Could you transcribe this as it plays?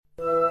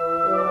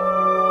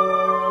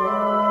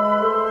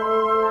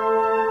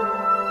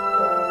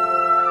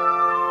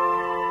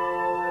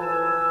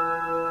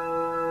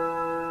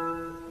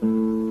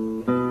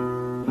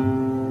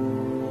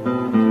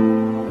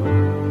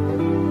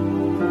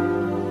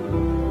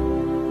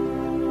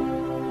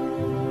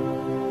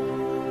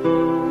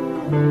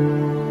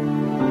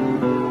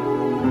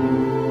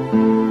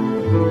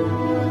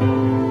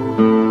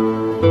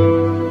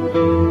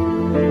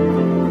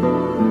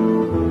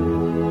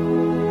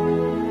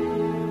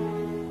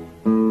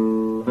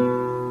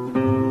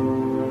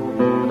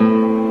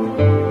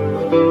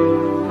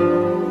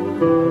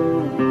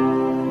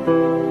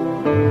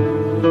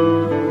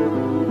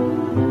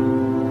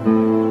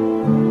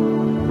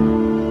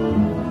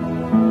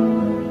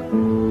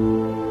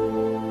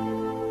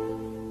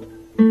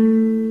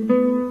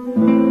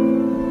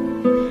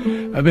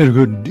A very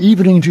good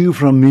evening to you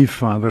from me,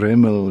 Father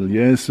Emil.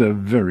 Yes, a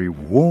very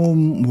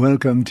warm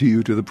welcome to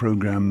you to the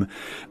program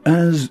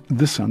as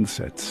the sun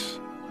sets.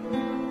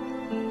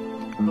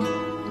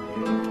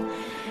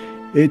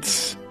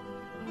 It's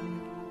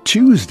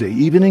Tuesday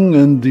evening,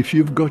 and if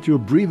you've got your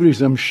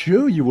breviaries, I'm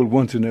sure you will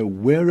want to know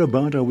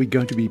whereabout are we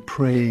going to be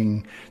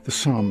praying the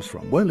Psalms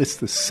from. Well, it's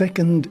the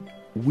second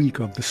week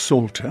of the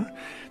Psalter.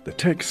 The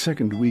text,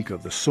 second week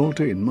of the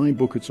Psalter. In my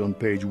book, it's on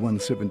page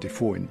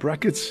 174 in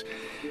brackets.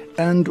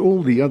 And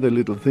all the other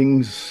little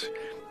things,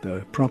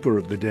 the proper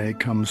of the day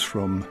comes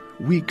from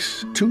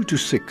weeks 2 to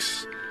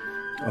 6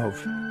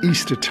 of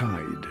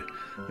Eastertide.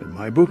 In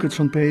my book, it's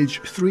on page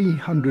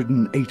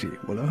 380.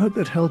 Well, I hope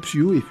that helps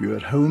you if you're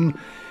at home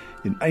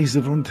in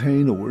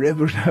IJsselfontein or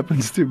wherever it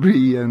happens to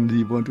be and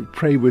you want to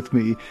pray with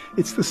me.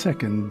 It's the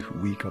second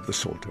week of the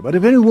Psalter. But a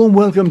very warm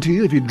welcome to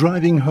you. If you're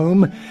driving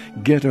home,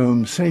 get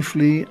home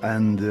safely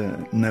and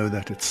know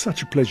that it's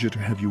such a pleasure to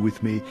have you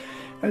with me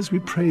as we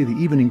pray the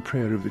evening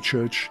prayer of the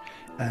church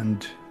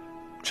and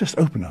just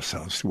open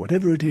ourselves to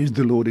whatever it is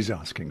the Lord is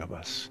asking of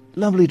us.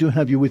 Lovely to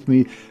have you with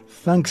me.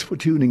 Thanks for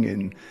tuning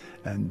in.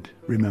 And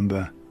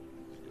remember,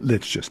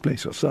 let's just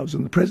place ourselves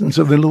in the presence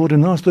of the Lord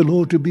and ask the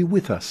Lord to be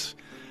with us.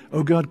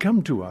 O God,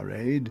 come to our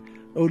aid.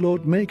 O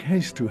Lord, make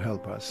haste to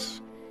help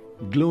us.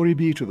 Glory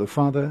be to the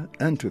Father,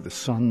 and to the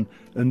Son,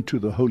 and to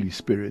the Holy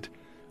Spirit,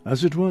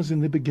 as it was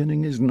in the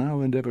beginning, is now,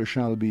 and ever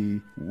shall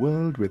be,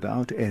 world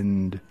without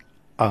end.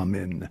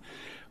 Amen.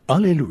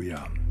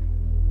 Alleluia.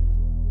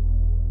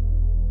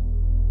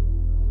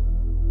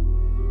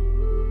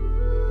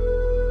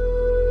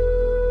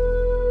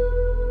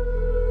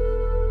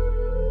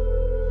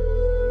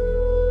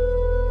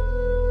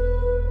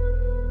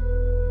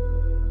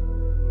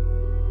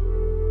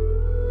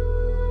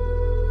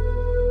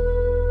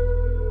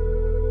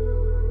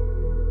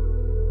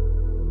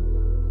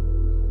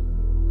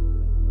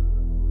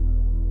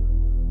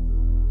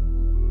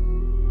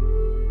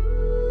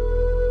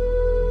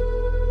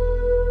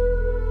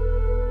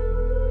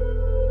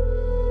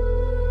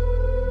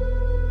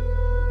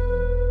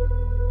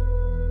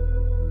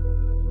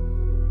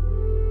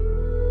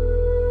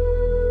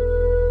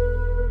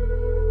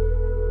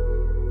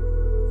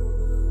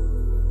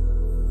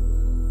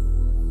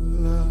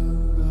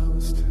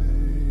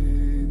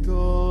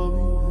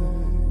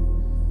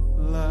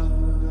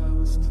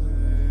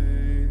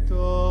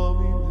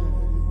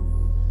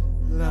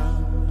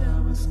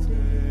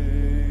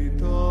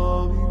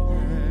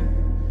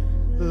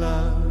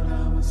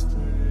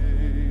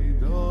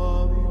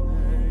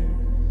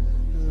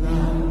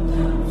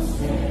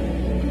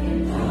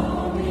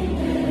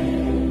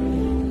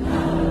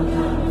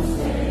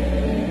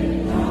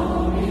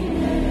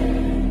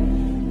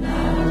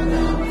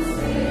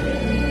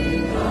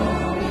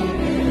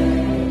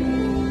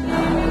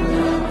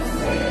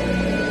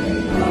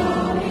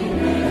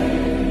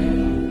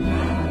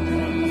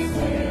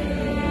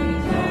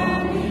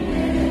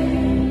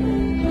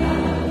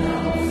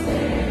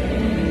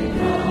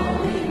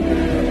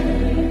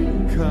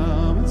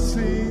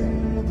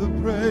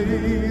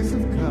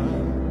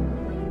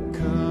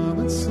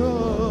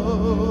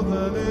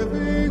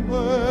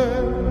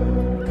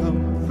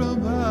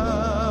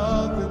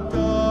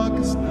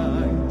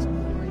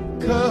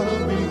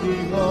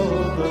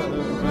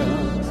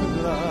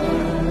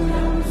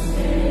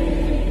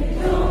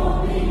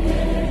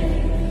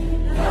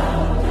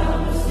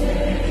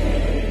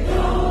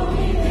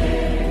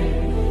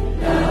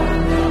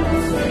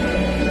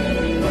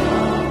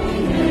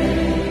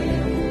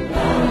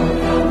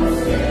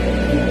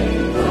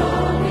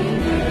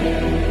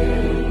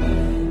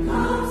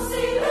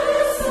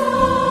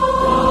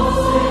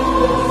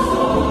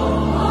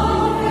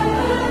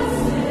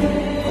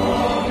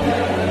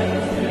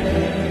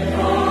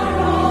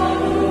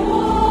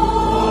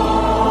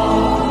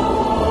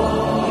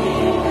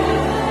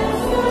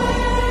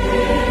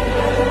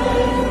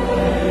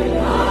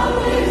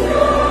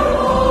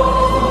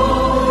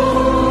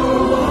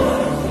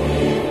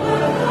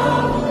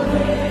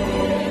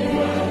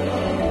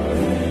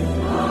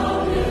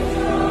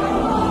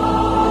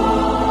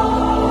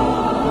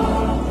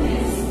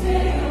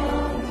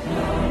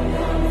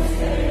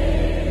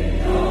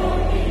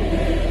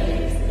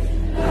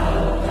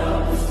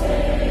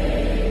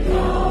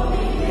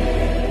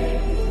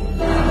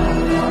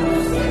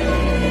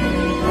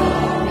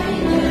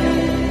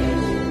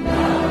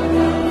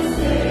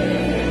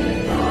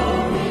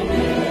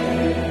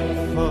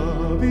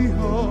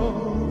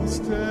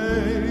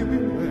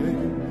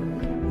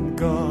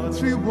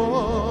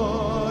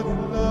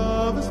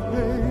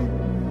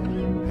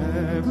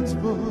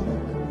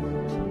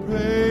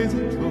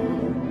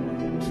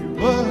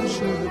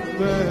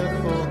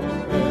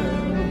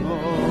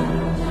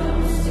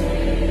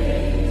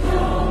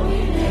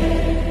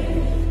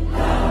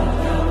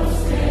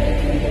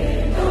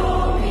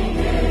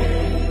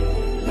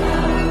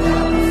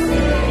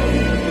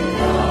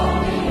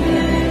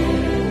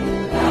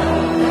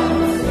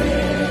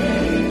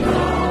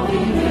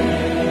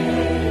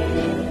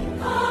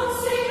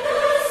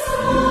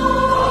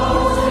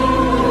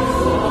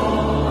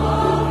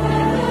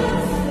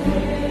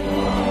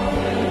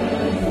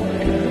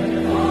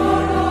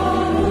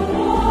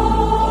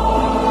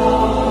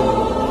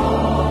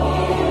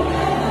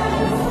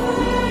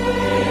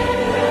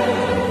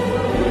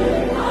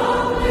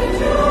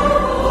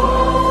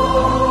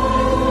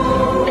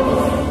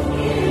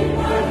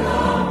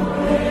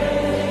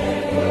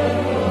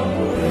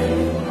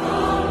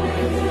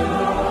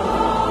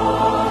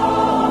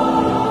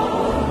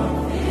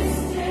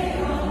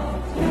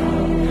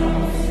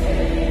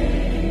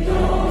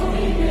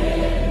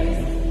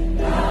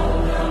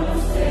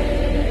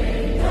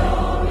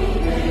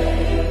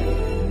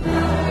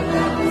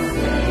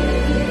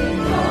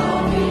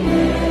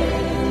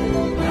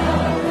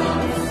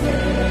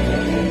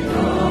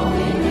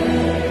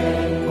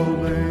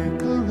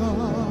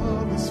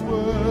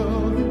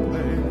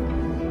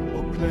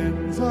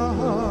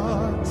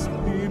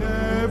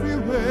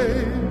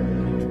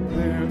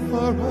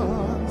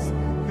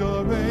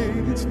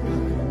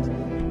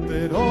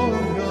 that all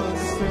your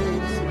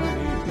saints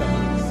may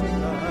dance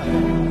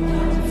alive.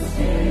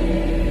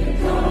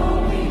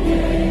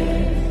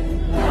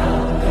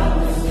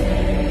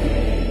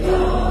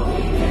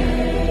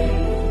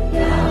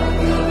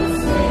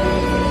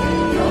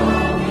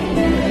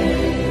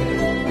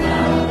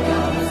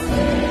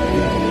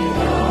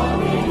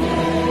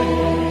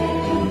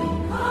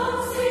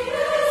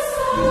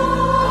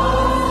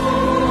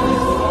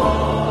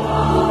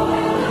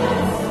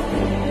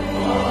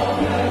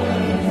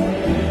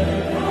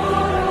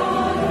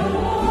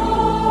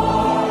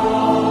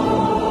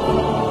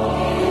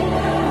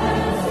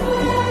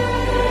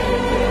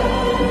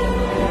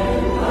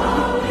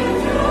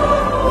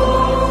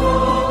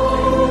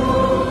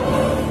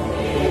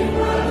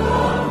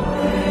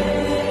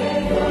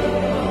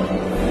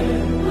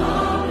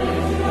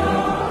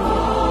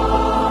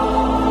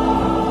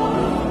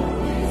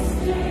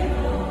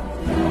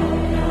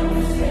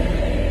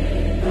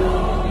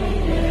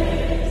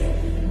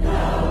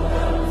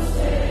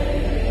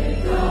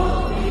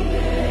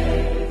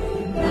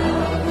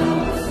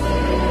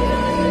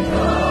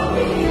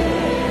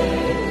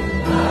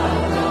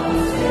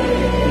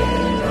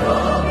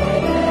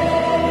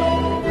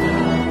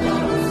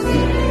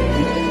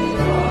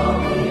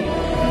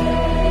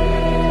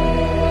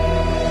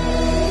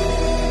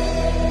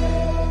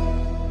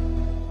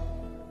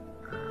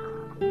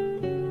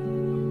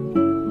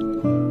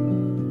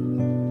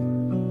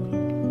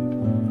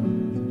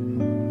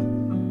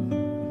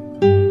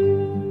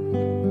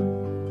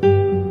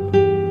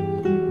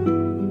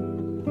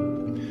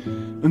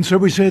 And so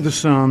we say the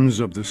Psalms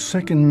of the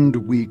second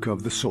week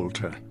of the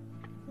Psalter.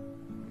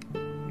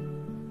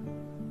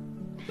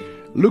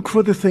 Look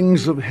for the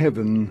things of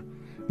heaven,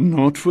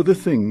 not for the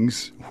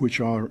things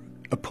which are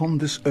upon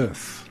this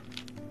earth.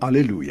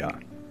 Alleluia.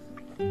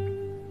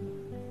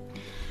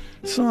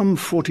 Psalm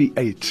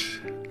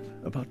 48,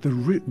 about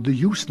the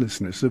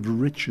uselessness of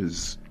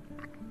riches.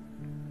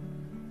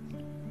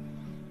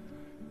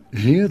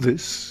 Hear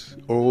this,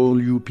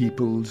 all you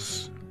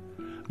peoples.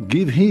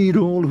 Give heed,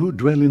 all who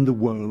dwell in the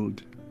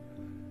world.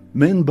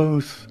 Men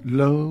both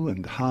low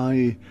and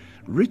high,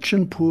 rich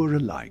and poor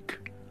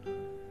alike.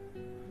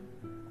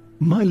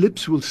 My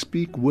lips will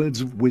speak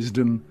words of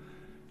wisdom.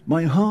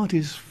 My heart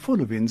is full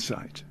of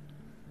insight.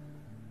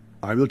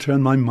 I will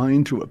turn my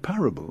mind to a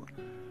parable.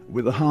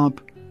 With a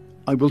harp,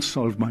 I will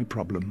solve my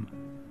problem.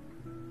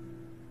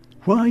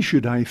 Why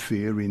should I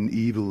fear in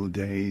evil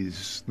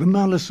days the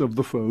malice of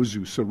the foes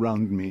who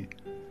surround me?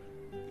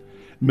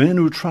 Men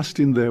who trust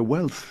in their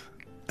wealth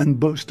and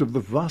boast of the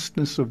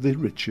vastness of their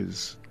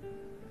riches.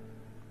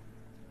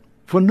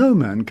 For no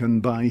man can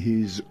buy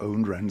his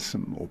own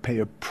ransom or pay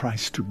a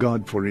price to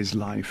God for his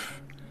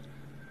life.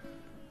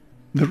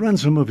 The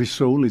ransom of his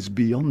soul is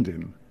beyond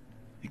him.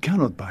 He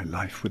cannot buy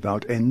life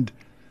without end,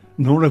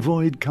 nor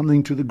avoid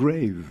coming to the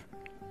grave.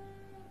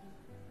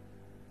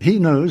 He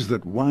knows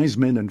that wise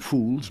men and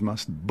fools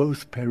must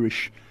both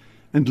perish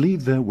and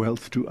leave their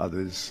wealth to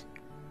others.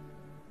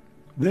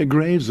 Their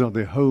graves are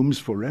their homes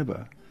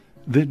forever,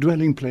 their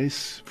dwelling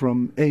place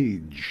from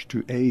age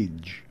to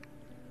age,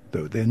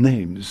 though their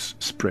names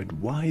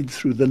spread wide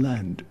through the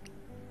land.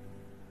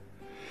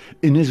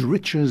 In his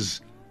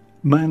riches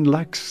man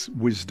lacks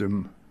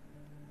wisdom.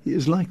 He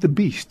is like the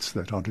beasts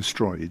that are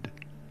destroyed.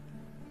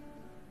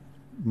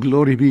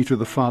 Glory be to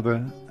the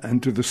Father,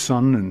 and to the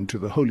Son, and to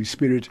the Holy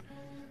Spirit,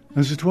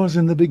 as it was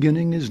in the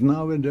beginning, is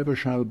now, and ever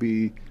shall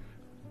be,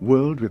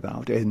 world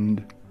without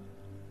end.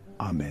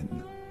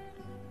 Amen.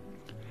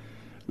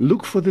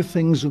 Look for the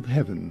things of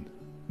heaven,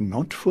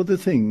 not for the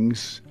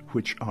things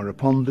which are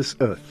upon this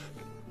earth.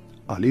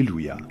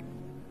 Alleluia.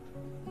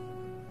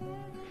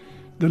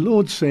 The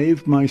Lord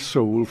saved my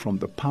soul from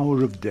the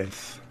power of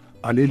death.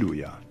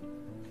 Alleluia.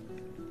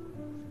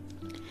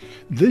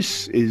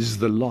 This is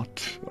the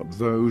lot of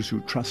those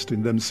who trust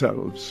in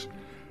themselves,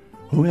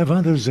 who have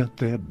others at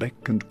their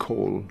beck and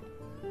call.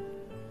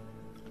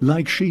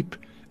 Like sheep,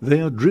 they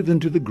are driven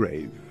to the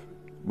grave,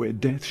 where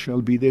death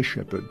shall be their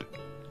shepherd,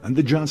 and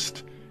the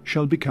just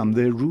shall become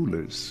their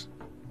rulers.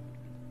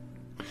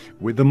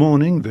 With the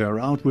morning their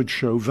outward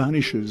show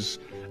vanishes,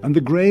 and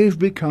the grave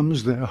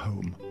becomes their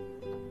home.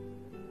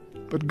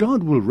 But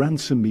God will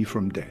ransom me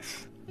from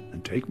death,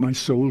 and take my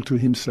soul to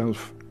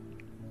himself.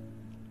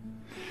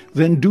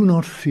 Then do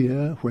not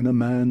fear when a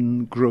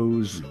man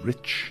grows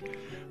rich,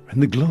 when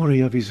the glory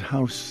of his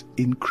house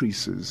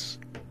increases.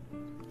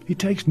 He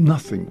takes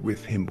nothing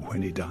with him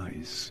when he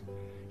dies.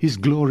 His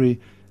glory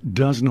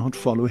does not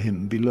follow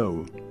him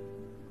below.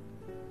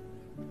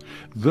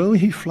 Though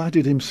he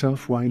flattered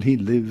himself while he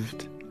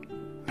lived,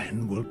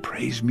 men will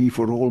praise me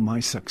for all my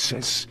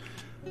success.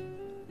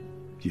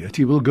 Yet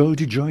he will go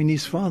to join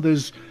his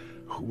fathers,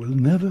 who will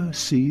never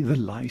see the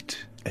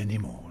light any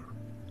more.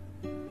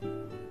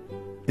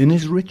 In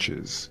his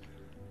riches,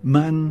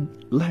 man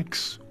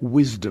lacks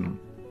wisdom.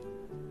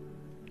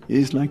 He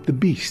is like the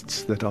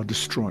beasts that are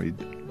destroyed.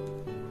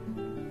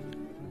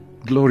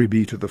 Glory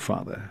be to the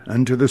Father,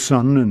 and to the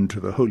Son, and to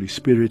the Holy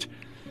Spirit,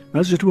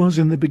 as it was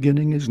in the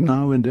beginning, is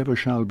now, and ever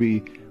shall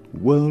be,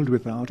 world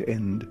without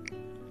end.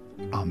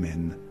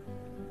 Amen.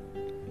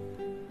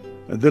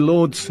 The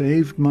Lord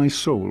saved my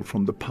soul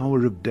from the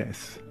power of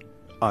death.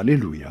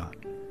 Alleluia.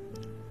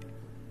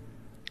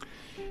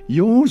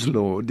 Yours,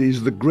 Lord,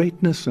 is the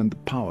greatness and the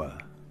power,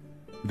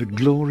 the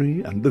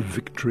glory and the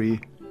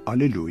victory.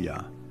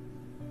 Alleluia.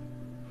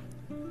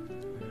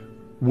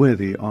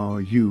 Worthy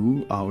are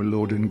you, our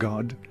Lord and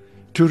God,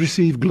 to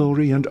receive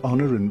glory and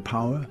honor and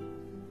power.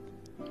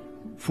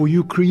 For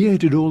you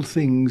created all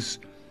things,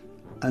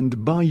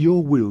 and by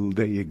your will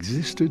they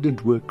existed and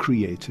were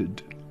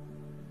created.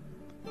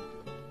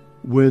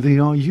 Worthy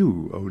are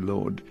you, O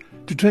Lord,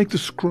 to take the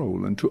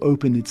scroll and to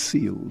open its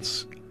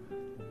seals.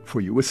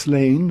 For you were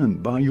slain,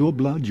 and by your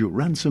blood you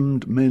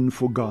ransomed men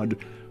for God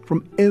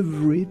from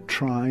every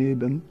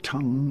tribe and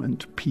tongue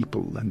and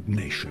people and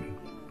nation.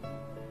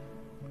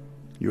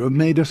 You have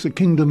made us a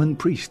kingdom and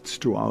priests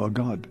to our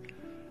God,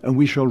 and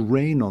we shall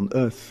reign on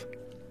earth.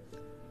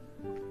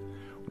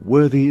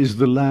 Worthy is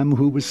the Lamb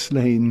who was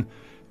slain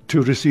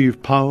to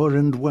receive power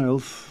and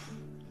wealth,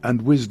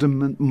 and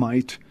wisdom and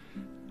might,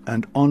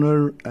 and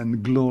honor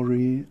and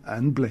glory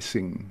and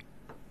blessing.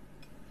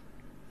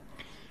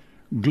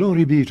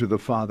 Glory be to the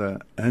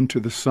Father, and to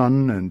the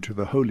Son, and to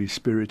the Holy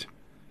Spirit,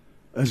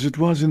 as it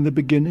was in the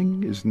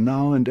beginning, is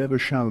now, and ever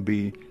shall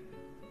be,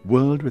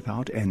 world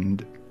without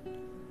end.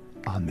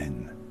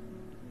 Amen.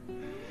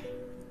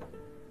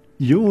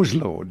 Yours,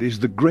 Lord, is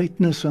the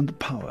greatness and the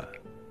power,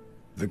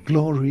 the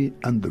glory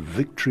and the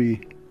victory.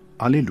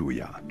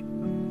 Alleluia.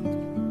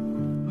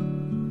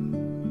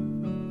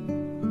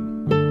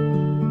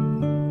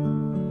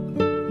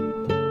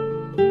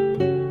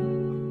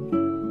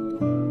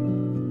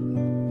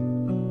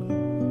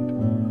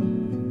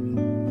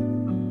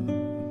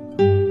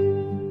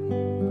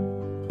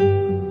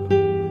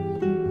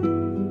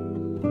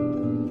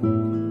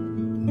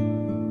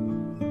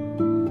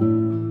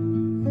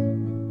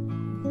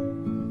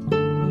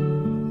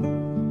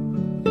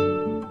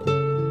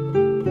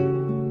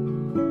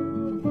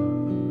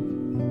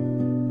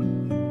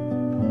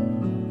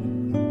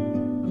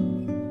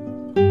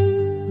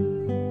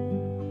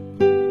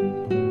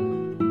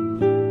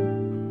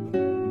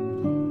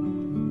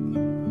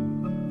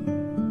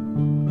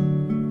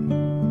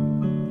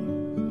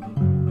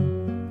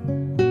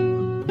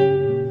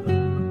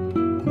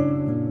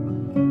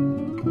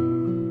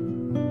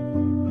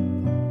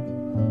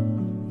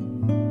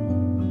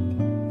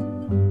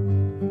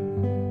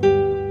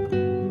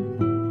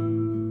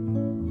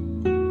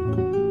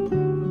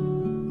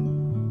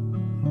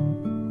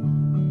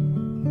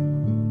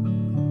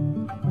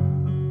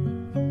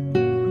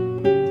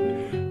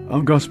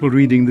 Our Gospel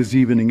reading this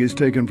evening is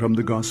taken from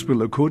the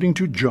Gospel according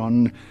to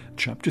John,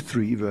 chapter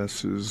 3,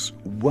 verses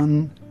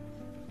 1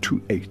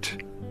 to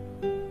 8.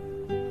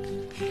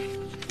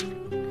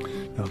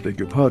 I beg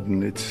your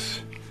pardon,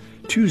 it's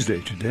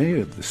Tuesday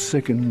today of the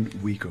second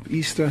week of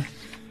Easter,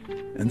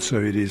 and so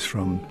it is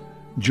from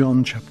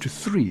John chapter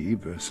 3,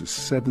 verses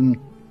 7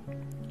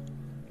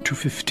 to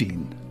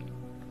 15.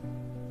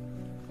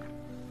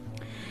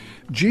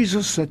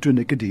 Jesus said to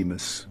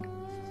Nicodemus,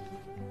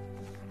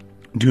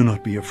 "Do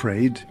not be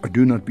afraid, or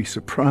do not be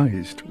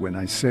surprised when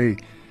I say,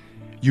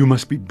 you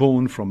must be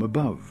born from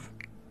above.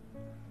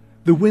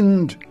 The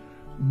wind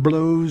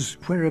blows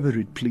wherever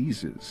it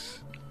pleases.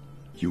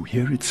 You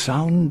hear its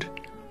sound,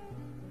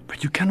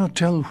 but you cannot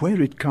tell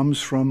where it comes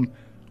from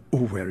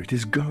or where it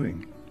is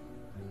going.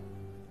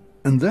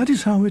 And that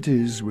is how it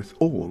is with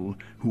all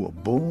who are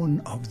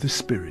born of the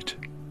Spirit."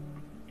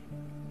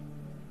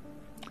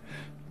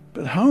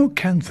 "But how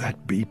can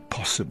that be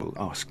possible?"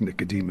 asked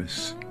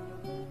Nicodemus.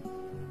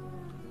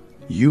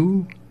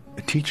 "You,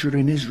 a teacher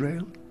in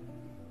Israel,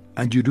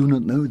 and you do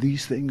not know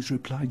these things?"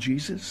 replied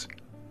Jesus.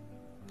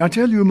 "I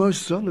tell you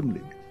most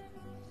solemnly,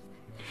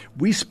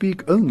 we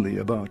speak only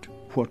about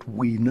what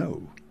we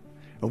know,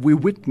 and we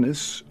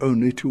witness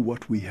only to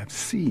what we have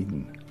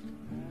seen.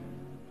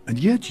 And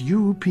yet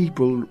you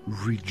people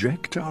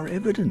reject our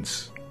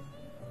evidence.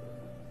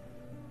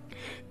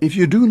 If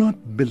you do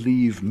not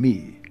believe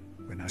me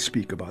when I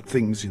speak about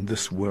things in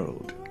this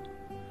world,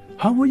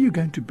 how are you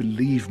going to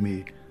believe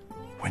me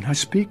when I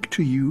speak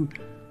to you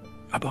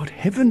about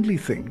heavenly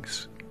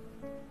things?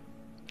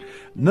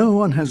 No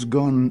one has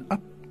gone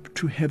up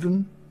to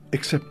heaven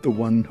except the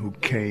one who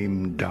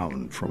came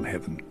down from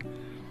heaven,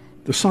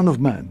 the Son of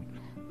Man,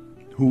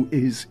 who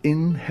is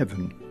in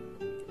heaven.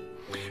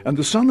 And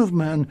the Son of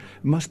Man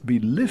must be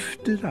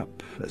lifted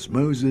up, as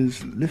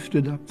Moses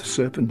lifted up the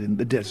serpent in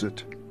the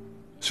desert,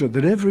 so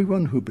that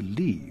everyone who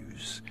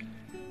believes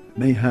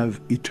may have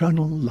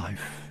eternal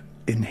life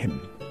in him."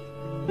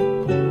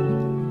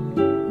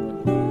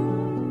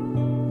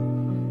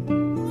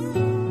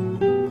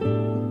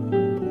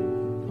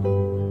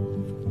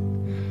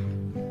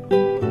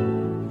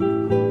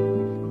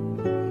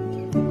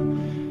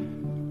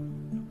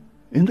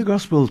 In the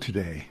Gospel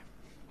today,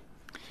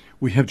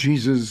 we have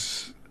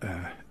Jesus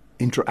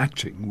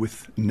interacting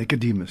with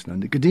Nicodemus. Now,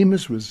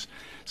 Nicodemus was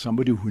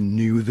somebody who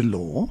knew the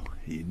law.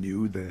 He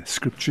knew the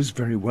scriptures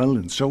very well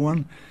and so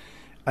on.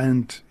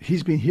 And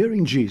he's been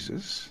hearing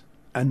Jesus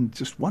and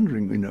just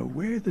wondering,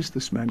 where does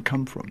this man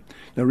come from?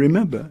 Now,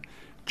 remember,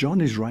 John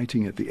is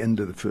writing at the end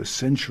of the first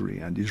century,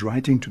 and he's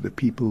writing to the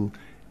people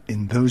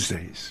in those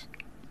days.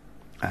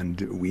 And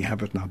we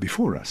have it now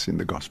before us in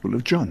the Gospel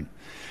of John.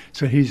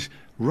 So he's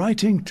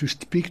writing to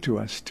speak to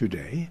us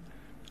today.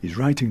 He's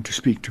writing to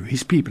speak to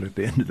his people at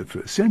the end of the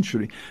first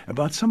century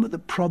about some of the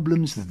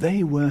problems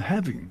they were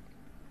having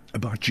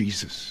about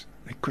Jesus.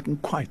 They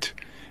couldn't quite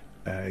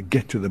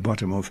get to the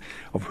bottom of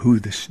who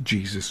this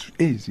Jesus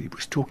is. He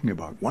was talking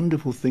about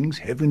wonderful things,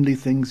 heavenly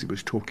things. He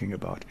was talking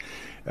about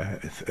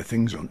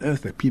things on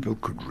earth that people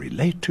could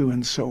relate to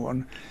and so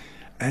on.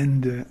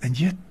 And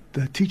yet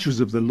the teachers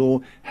of the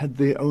law had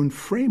their own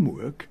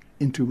framework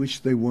into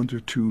which they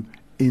wanted to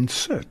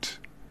insert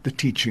the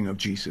teaching of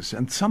Jesus,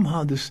 and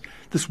somehow this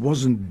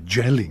wasn't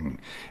gelling,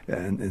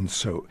 and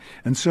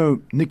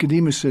so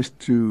Nicodemus says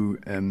to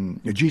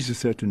Jesus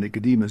said to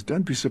Nicodemus,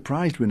 "Don't be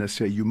surprised when I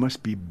say you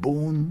must be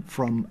born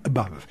from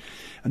above."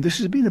 And this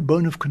has been a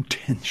bone of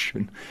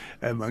contention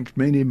amongst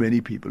many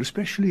people,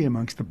 especially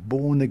amongst the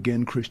born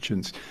again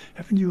Christians.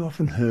 Haven't you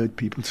often heard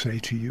people say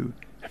to you,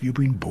 "Have you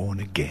been born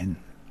again?"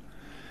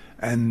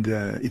 And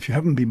if you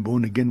haven't been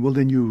born again, well,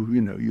 then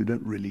you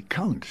don't really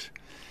count.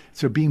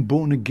 So being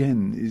born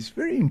again is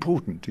very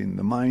important in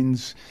the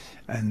minds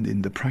and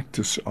in the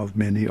practice of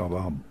many of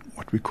our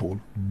what we call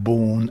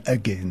born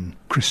again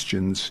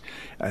Christians.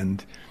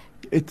 And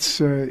it's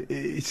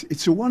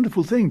a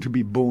wonderful thing to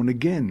be born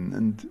again.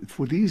 And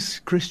for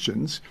these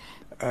Christians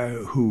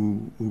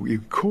who we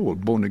call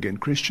born again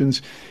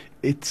Christians,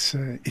 it's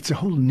a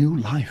whole new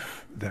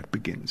life that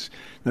begins.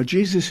 Now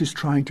Jesus is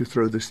trying to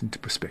throw this into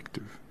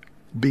perspective.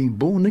 Being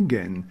born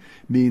again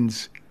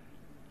means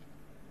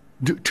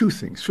two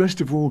things. First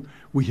of all,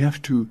 we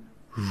have to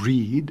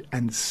read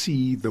and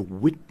see the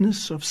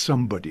witness of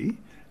somebody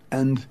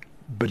and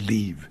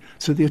believe.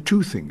 So there are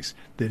two things.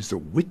 There's the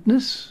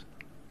witness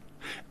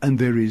and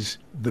there is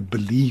the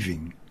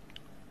believing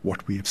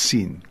what we have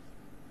seen.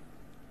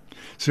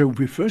 So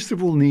we first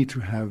of all need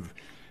to have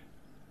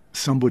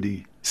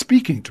somebody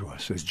speaking to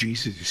us as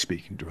Jesus is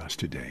speaking to us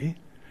today.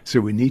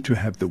 So we need to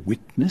have the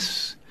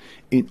witness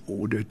in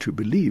order to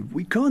believe.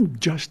 We can't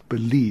just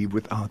believe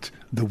without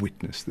the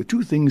witness. The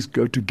two things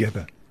go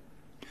together.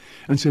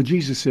 And so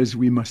Jesus says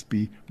we must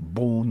be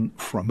born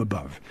from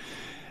above.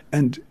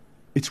 And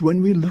it's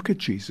when we look at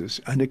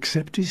Jesus and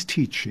accept his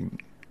teaching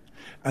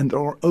and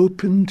are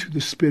open to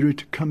the Spirit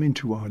to come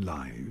into our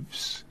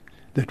lives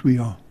that we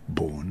are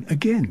born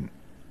again.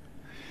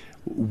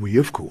 We,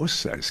 of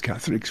course, as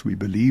Catholics, we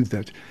believe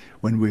that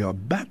when we are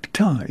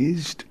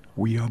baptized,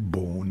 we are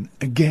born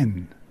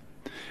again.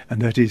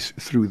 And that is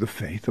through the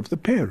faith of the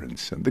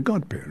parents and the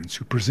godparents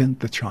who present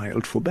the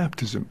child for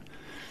baptism.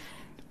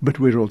 But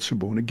we're also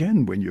born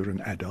again when you're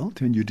an adult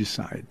and you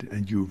decide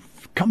and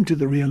you've come to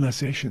the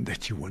realization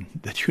that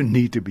you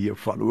need to be a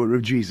follower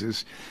of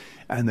Jesus.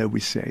 And then we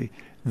say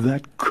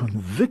that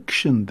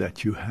conviction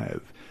that you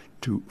have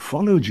to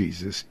follow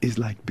Jesus is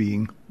like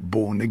being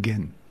born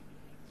again.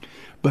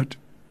 But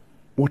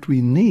what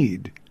we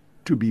need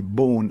to be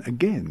born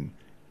again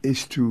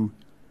is to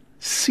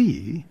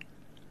see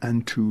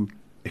and to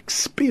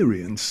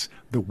experience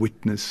the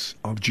witness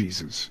of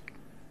Jesus.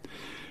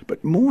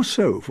 But more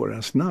so for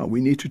us now, we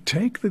need to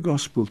take the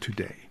gospel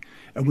today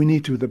and we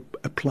need to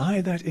apply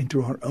that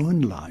into our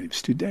own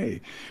lives today.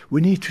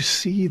 We need to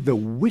see the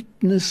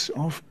witness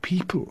of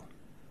people,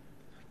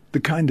 the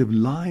kind of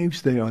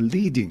lives they are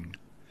leading.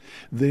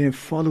 They're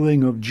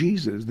following of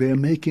Jesus. They're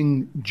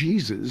making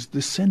Jesus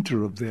the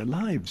center of their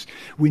lives.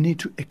 We need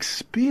to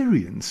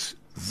experience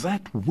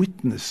that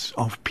witness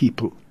of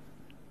people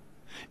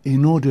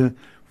in order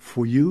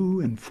for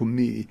you and for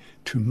me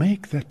to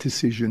make that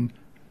decision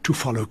to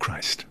follow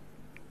Christ.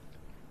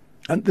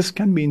 And this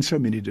can mean so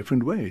many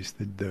different ways.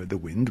 The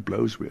wind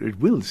blows where it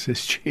will,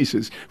 says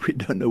Jesus. We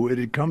don't know where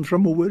it comes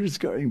from or where it's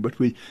going, but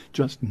we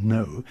just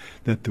know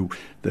that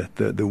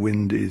the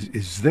wind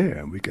is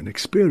there. We can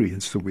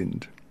experience the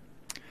wind.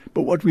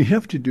 But what we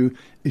have to do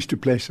is to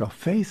place our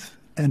faith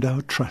and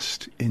our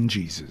trust in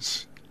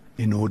Jesus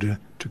in order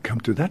to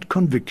come to that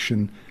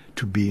conviction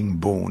to being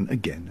born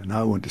again. And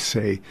I want to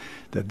say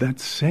that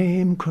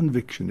same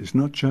conviction is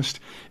not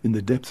just in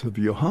the depth of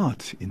your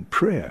heart in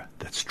prayer.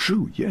 That's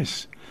true,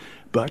 yes.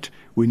 But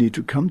we need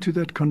to come to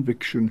that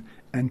conviction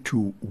and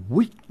to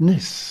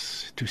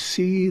witness, to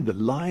see the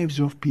lives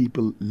of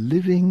people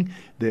living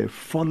their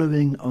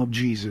following of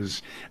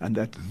Jesus. And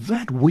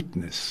that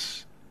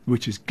witness,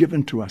 which is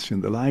given to us in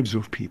the lives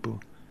of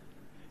people,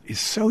 is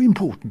so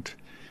important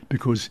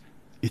because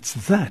it's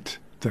that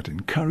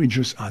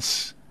encourages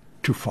us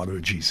to follow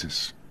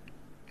Jesus.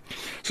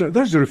 So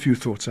those are a few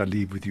thoughts I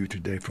leave with you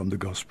today from the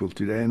gospel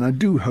today, and I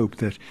do hope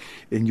that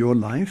in your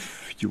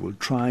life you will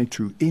try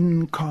to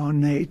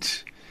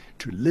incarnate,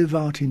 to live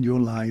out in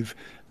your life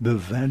the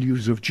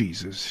values of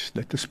Jesus.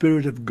 Let the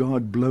Spirit of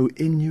God blow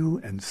in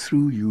you and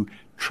through you,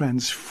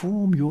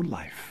 transform your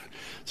life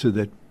so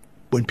that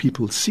when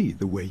people see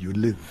the way you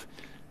live,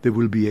 they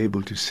will be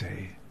able to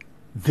say,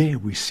 there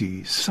we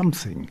see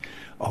something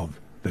of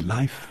the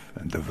life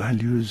and the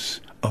values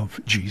of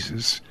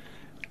Jesus.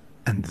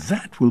 And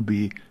that will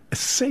be a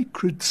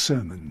sacred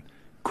sermon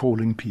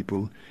calling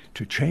people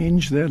to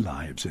change their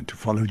lives and to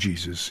follow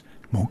Jesus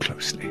more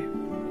closely.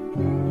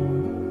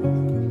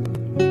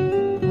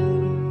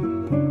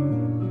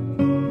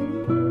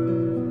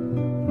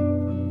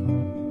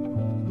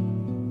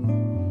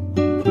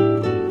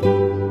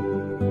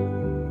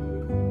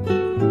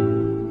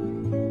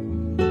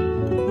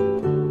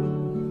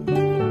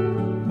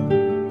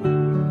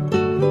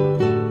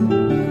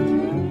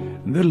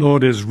 The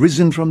Lord is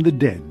risen from the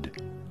dead.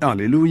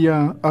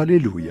 Alleluia,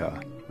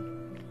 alleluia.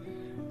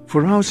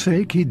 For our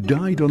sake he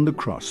died on the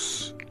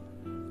cross.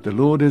 The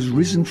Lord is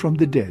risen from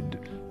the dead.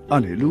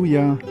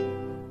 Alleluia,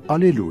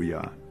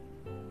 alleluia.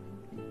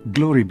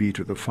 Glory be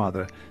to the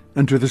Father,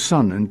 and to the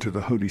Son, and to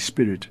the Holy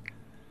Spirit.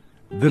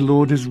 The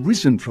Lord is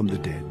risen from the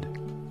dead.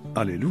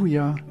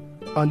 Alleluia,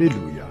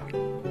 alleluia.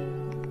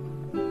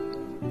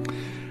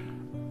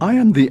 I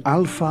am the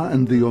Alpha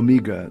and the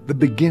Omega, the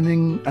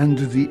beginning and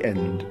the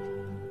end.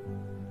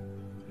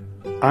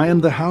 I am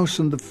of the house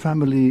and the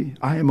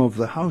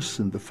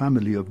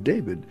family of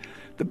David,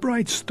 the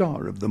bright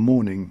star of the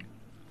morning.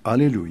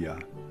 Alleluia.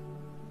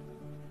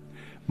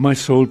 My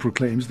soul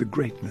proclaims the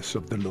greatness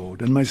of the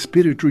Lord, and my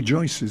spirit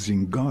rejoices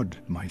in God,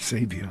 my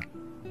Saviour.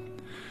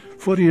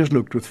 For he has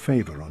looked with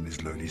favour on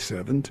his lowly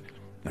servant,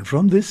 and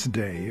from this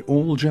day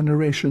all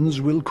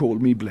generations will call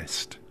me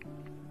blessed.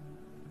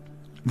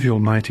 The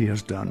Almighty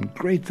has done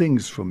great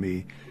things for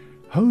me.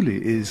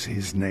 Holy is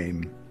his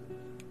name.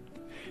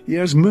 He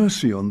has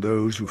mercy on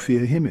those who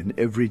fear him in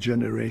every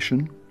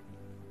generation.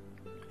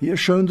 He has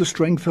shown the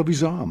strength of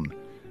his arm.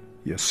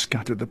 He has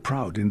scattered the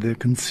proud in their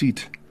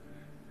conceit.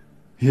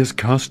 He has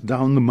cast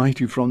down the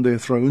mighty from their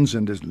thrones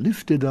and has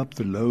lifted up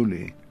the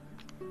lowly.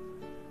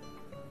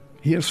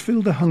 He has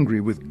filled the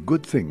hungry with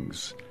good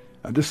things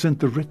and has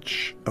sent the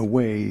rich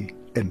away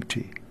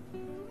empty.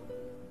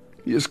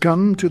 He has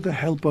come to the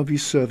help of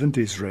his servant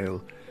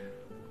Israel,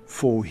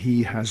 for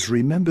he has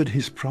remembered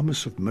his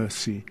promise of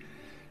mercy,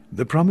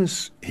 the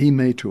promise he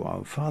made to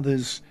our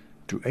fathers,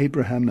 to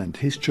Abraham and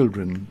his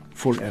children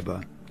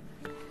forever.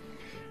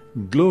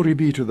 Glory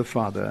be to the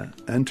Father,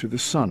 and to the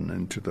Son,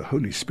 and to the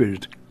Holy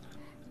Spirit,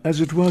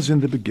 as it was in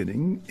the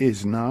beginning,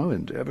 is now,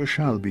 and ever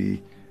shall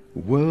be,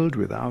 world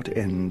without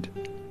end.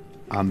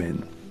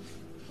 Amen.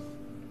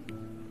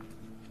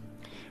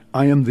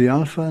 I am the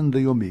Alpha and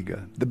the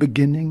Omega, the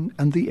beginning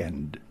and the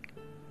end.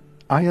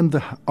 I am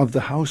of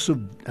the house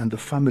and the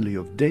family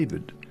of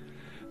David,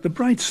 the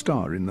bright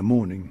star in the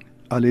morning.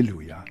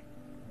 Alleluia.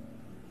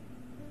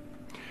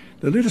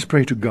 Now let us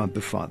pray to God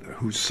the Father,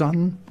 whose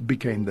Son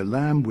became the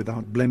Lamb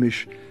without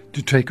blemish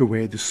to take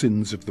away the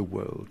sins of the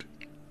world.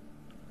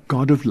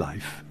 God of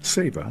life,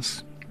 save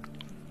us.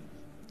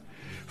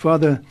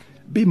 Father,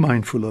 be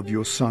mindful of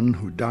your Son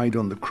who died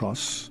on the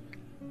cross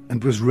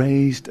and was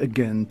raised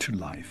again to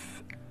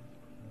life.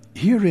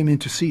 Hear him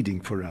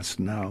interceding for us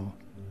now.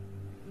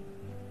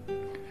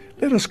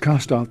 Let us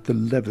cast out the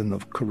leaven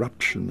of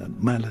corruption and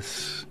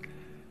malice.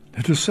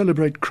 Let us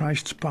celebrate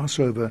Christ's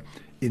Passover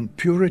in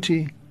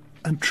purity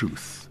and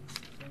truth.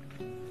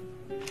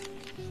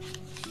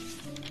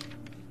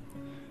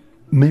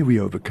 May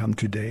we overcome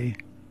today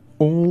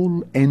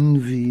all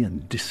envy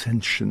and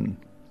dissension.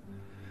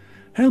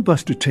 Help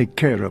us to take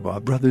care of our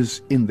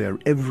brothers in their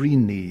every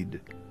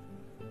need,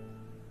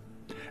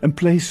 and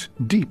place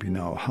deep in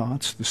our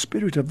hearts the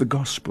spirit of the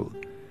gospel,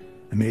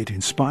 and may it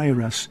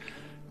inspire us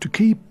to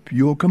keep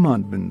your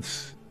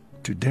commandments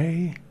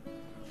today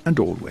and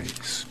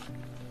always.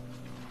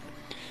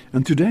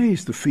 And today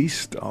is the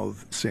feast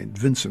of St.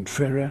 Vincent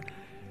Ferrer,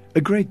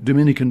 a great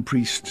Dominican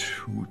priest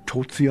who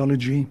taught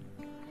theology,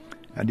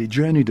 and he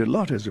journeyed a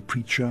lot as a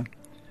preacher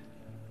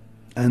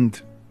and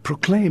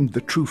proclaimed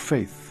the true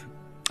faith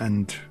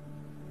and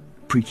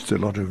preached a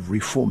lot of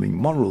reforming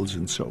morals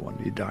and so on.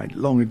 He died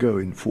long ago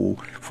in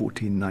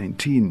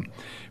 1419.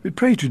 We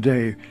pray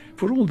today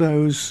for all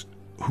those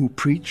who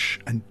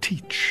preach and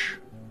teach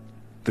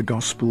the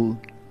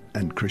gospel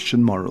and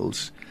Christian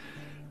morals.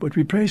 But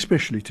we pray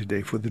especially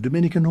today for the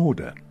Dominican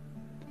order,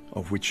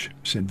 of which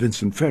St.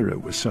 Vincent Ferrer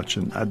was such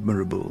an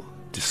admirable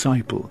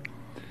disciple.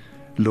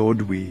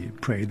 Lord, we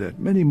pray that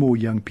many more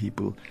young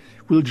people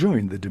will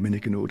join the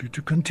Dominican order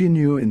to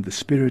continue in the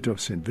spirit of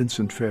St.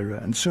 Vincent Ferrer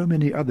and so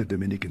many other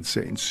Dominican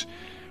saints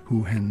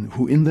who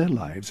in their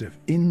lives have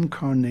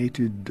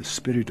incarnated the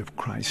Spirit of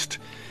Christ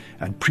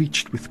and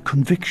preached with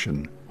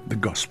conviction the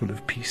gospel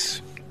of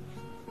peace.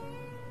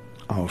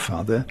 Our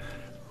Father,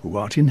 who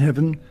art in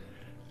heaven,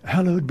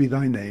 hallowed be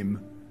thy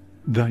name.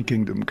 Thy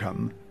kingdom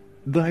come.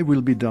 Thy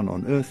will be done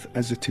on earth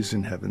as it is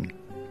in heaven.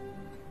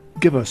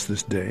 Give us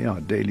this day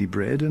our daily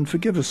bread, and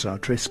forgive us our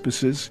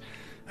trespasses,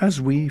 as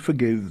we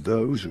forgive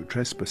those who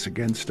trespass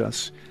against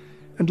us.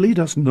 And lead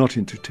us not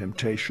into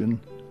temptation,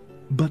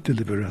 but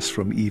deliver us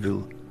from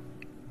evil.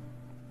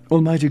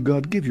 Almighty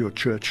God, give your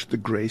church the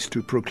grace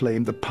to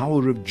proclaim the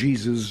power of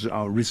Jesus,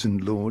 our risen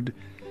Lord.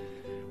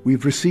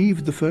 We've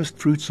received the first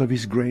fruits of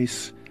his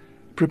grace.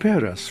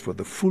 Prepare us for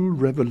the full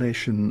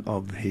revelation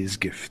of his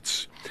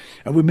gifts.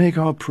 And we make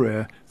our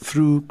prayer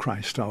through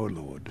Christ our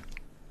Lord.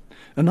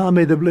 And now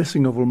may the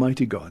blessing of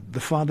Almighty God,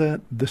 the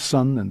Father, the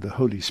Son, and the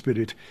Holy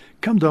Spirit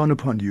come down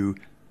upon you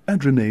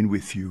and remain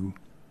with you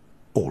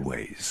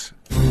always.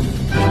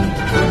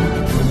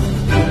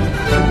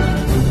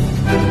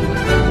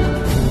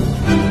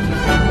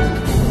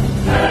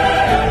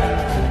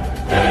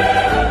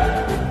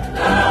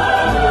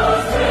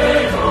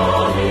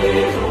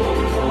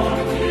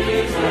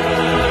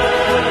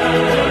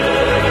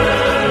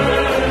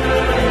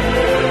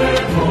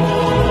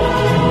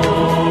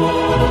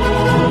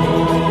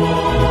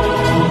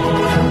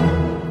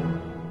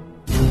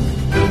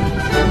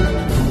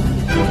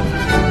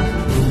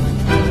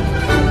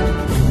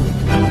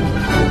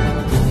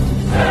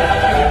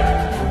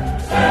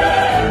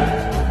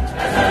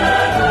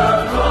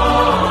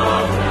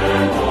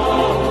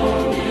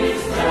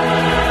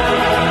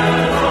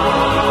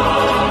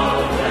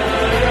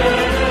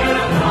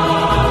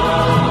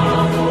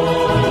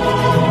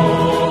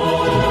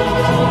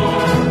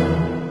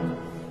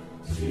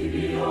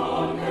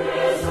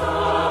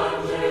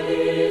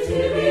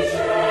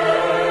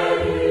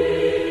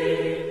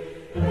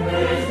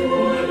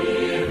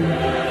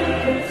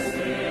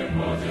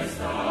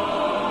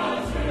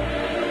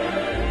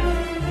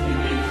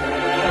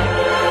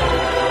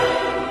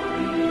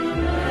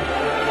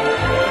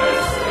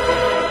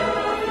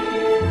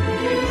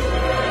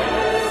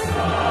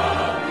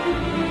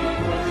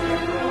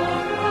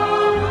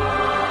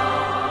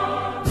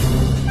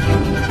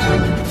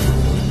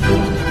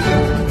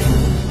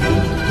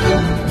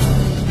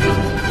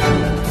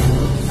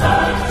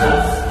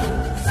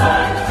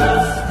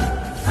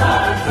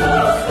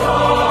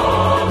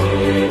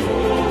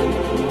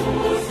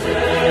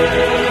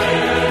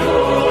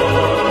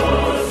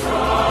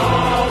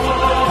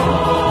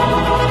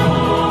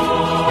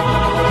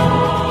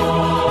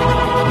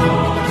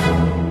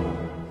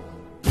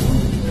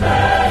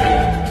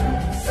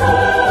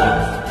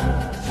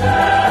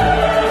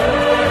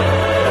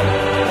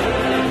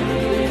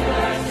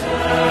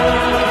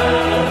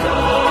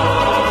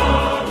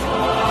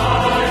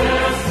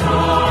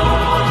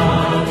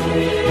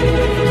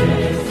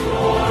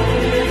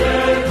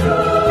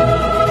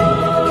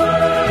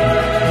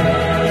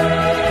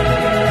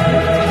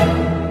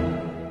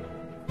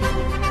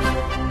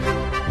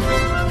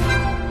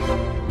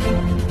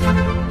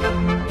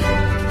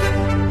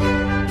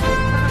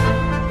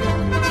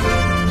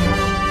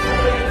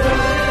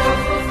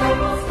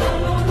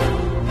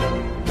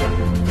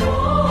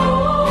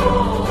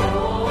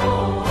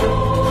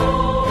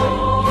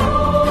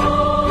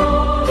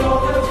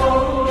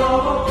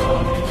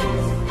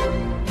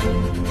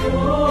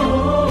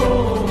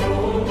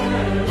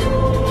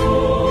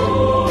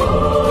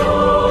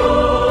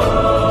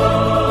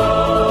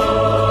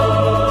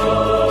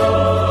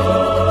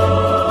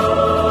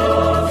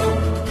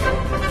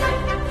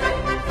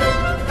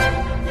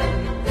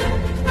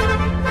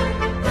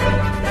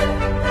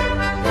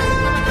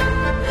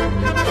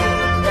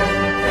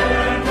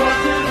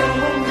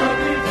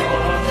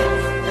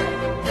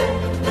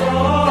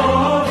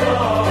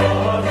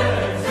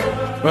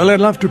 Well, I'd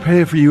love to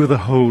play for you the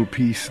whole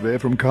piece there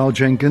from Carl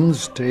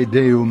Jenkins, Te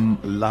Deum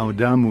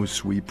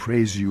Laudamus, we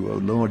praise you, O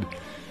Lord.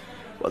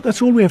 Well,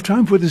 that's all we have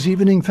time for this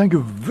evening. Thank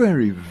you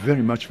very,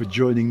 very much for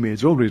joining me.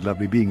 It's always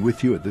lovely being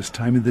with you at this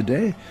time of the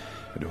day.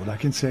 And all I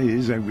can say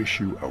is I wish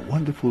you a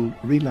wonderful,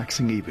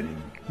 relaxing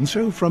evening. And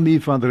so from me,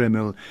 Father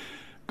Emil,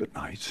 good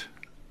night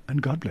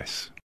and God bless.